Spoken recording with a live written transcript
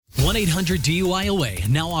1-800-DUI-AWAY,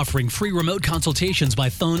 now offering free remote consultations by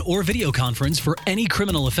phone or video conference for any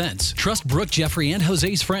criminal offense. Trust Brooke, Jeffrey, and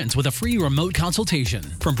Jose's friends with a free remote consultation.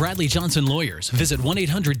 From Bradley Johnson Lawyers, visit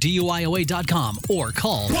 1-800-DUI-AWAY.com or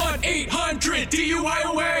call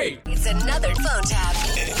 1-800-DUI-AWAY. It's another phone tap.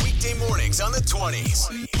 Weekday mornings on the 20s.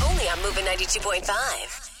 Only on Moving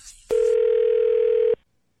 92.5.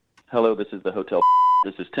 Hello, this is the hotel.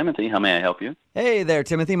 This is Timothy. How may I help you? Hey there,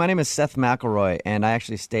 Timothy. My name is Seth McElroy, and I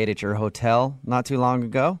actually stayed at your hotel not too long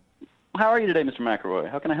ago. How are you today, Mr. McElroy?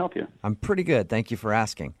 How can I help you? I'm pretty good. Thank you for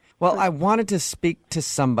asking. Well, I wanted to speak to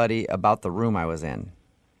somebody about the room I was in.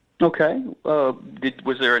 Okay.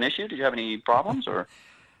 Was there an issue? Did you have any problems? Or?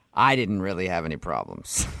 I didn't really have any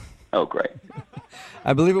problems. Oh, great.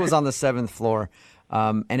 I believe it was on the 7th floor,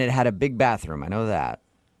 and it had a big bathroom. I know that.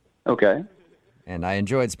 Okay. And I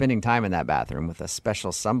enjoyed spending time in that bathroom with a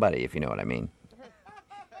special somebody, if you know what I mean.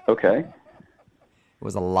 Okay. It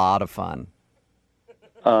was a lot of fun.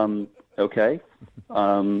 Okay.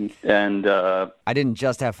 And I didn't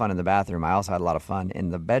just have fun in the bathroom. I also had a lot of fun in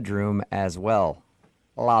the bedroom as well.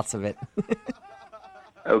 Lots of it.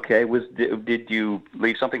 okay. Did you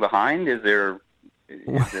leave something behind? Is there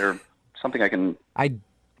something I can? I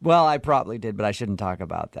probably did, but I shouldn't talk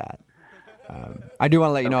about that. I do want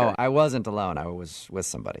to let you know I wasn't alone. I was with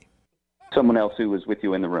somebody. Someone else who was with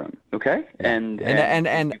you in the room. Okay. And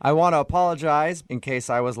I want to apologize in case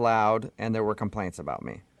I was loud and there were complaints about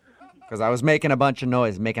me. Because I was making a bunch of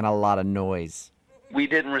noise, making a lot of noise. We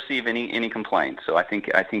didn't receive any complaints, so I think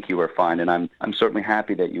you were fine, and I'm certainly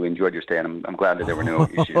happy that you enjoyed your stay, and I'm glad that there were no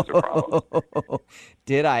issues or problems.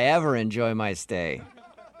 Did I ever enjoy my stay?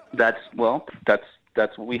 That's what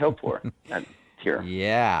we hope for here.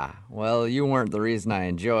 Yeah. Well, you weren't the reason I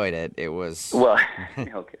enjoyed it. It was. Well,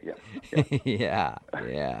 okay, yeah. yeah.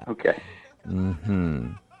 Okay.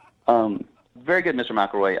 Mm-hmm. Very good, Mr.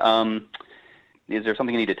 McElroy. Is there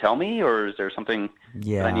something you need to tell me, or is there something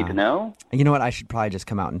that I need to know? You know what? I should probably just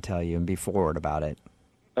come out and tell you and be forward about it.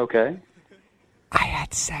 Okay. I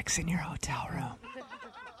had sex in your hotel room.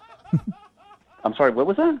 I'm sorry, what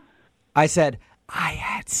was that? I said, I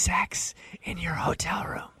had sex in your hotel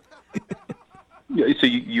room. So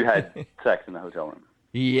you had sex in the hotel room?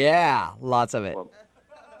 Yeah, lots of it. Well,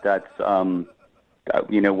 that's,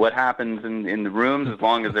 what happens in the rooms, as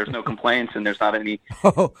long as there's no complaints and there's not any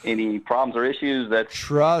problems or issues.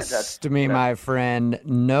 Trust me, my friend,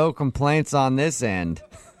 no complaints on this end.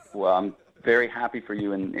 Well, I'm very happy for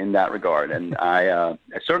you in that regard, and I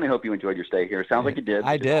certainly hope you enjoyed your stay here. Sounds like you did.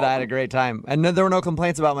 I did. Awesome. I had a great time. And there were no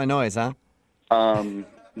complaints about my noise, huh?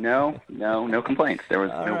 No complaints. There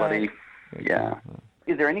was nobody. Right. Yeah.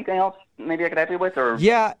 Is there anything else maybe I could help you with? Or?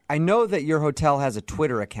 Yeah, I know that your hotel has a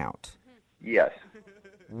Twitter account. Yes.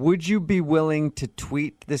 Would you be willing to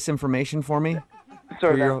tweet this information for me?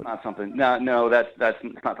 Sir, that's not something. No, that's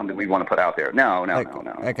not something we want to put out there. No.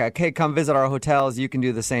 Okay, come visit our hotels. You can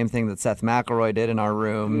do the same thing that Seth McElroy did in our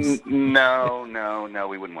rooms. No,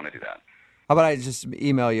 we wouldn't want to do that. How about I just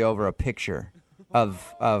email you over a picture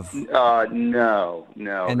of? No.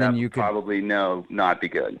 And then you could probably not be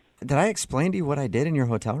good. Did I explain to you what I did in your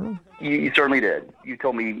hotel room? You certainly did. You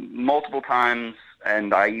told me multiple times,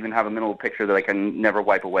 and I even have a mental picture that I can never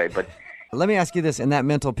wipe away. But let me ask you this: in that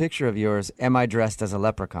mental picture of yours, am I dressed as a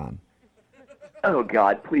leprechaun? Oh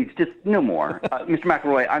God, please, just no more, Mr.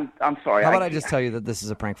 McElroy. I'm sorry. How about I just tell you that this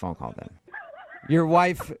is a prank phone call then? Your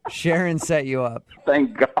wife Sharon set you up.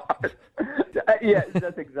 Thank God. Yes,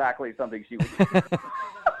 that's exactly something she would do.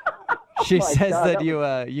 She says that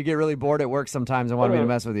you get really bored at work sometimes and want me to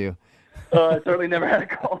mess with you. I certainly never had a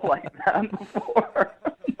call like that before.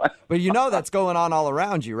 But you know that's going on all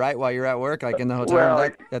around you, right? While you're at work, like in the hotel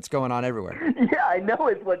room, that's going on everywhere. Yeah, I know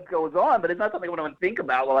it's what goes on, but it's not something I want to think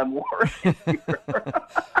about while I'm working here.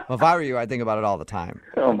 Well, if I were you, I'd think about it all the time.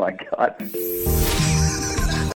 Oh, my God.